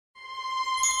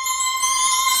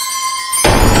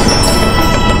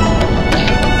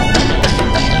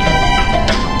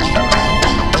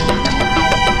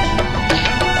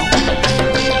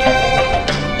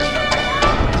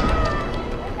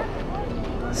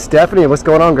Stephanie, what's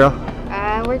going on, girl?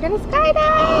 We're gonna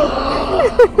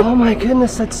skydive. Oh my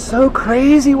goodness, that's so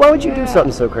crazy. Why would you do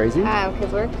something so crazy?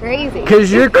 Because we're crazy.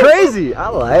 Because you're crazy. I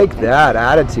like that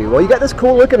attitude. Well, you got this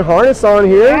cool looking harness on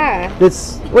here. Yeah.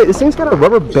 Wait, this thing's got a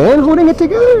rubber band holding it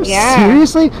together? Yeah.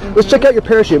 Seriously? Let's check out your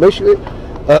parachute. Make sure,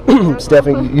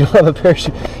 Stephanie, you don't have a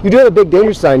parachute. You do have a big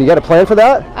danger sign. You got a plan for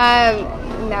that?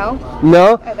 No.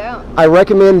 No? I don't. I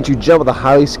recommend that you jump with a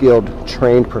highly skilled,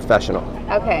 trained professional.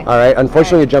 Okay. All right?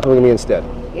 Unfortunately, you're jumping with me instead.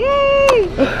 Yay!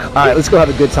 All right, let's go have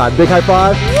a good time. Big high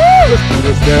five. Woo! Let's do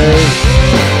this thing.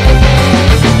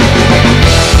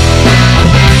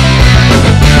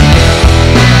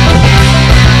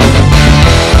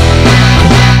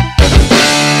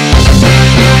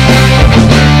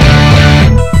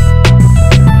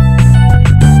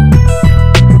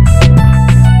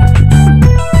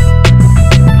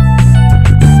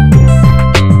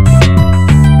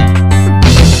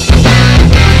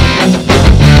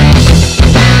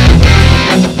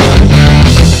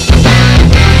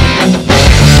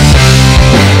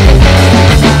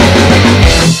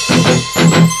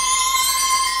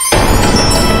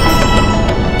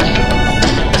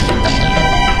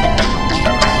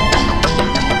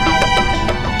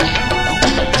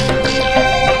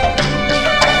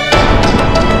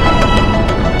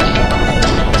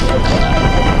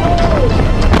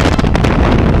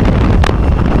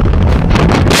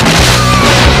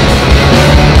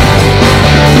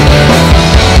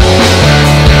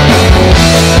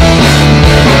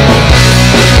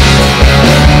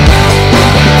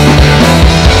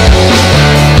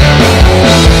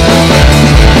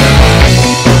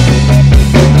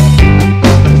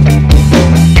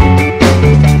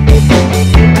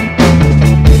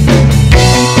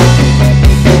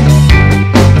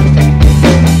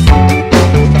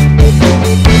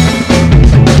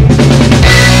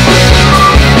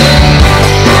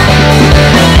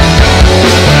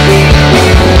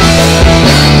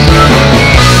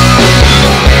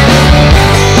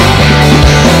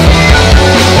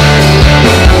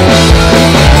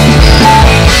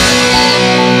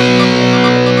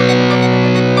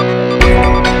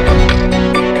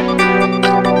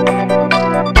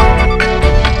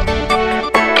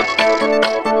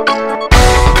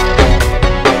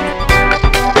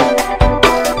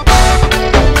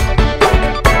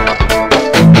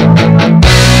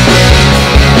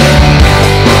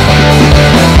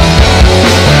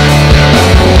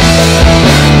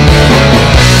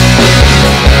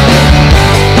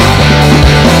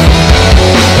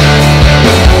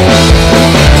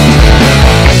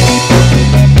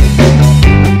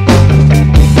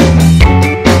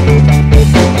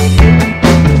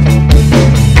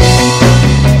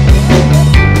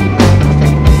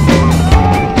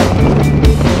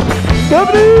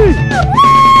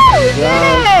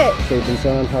 Safe and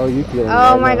sound. How are you feeling?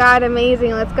 Oh my God,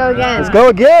 amazing. Let's go again. Let's go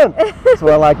again. That's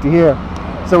what I like to hear.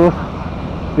 So,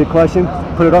 big question.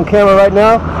 Put it on camera right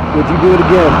now. Would you do it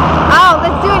again? Oh,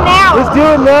 let's do it now. Let's do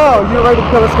it now. You ready to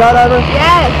become a skydiver?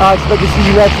 Yes. I expect to see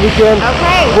you next weekend.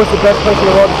 Okay. What's the best place in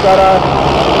the world to skydive?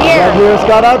 Here. Right here,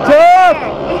 Skydive Taft.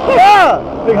 Yeah.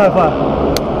 Big high five.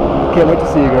 Can't wait to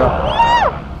see you, girl.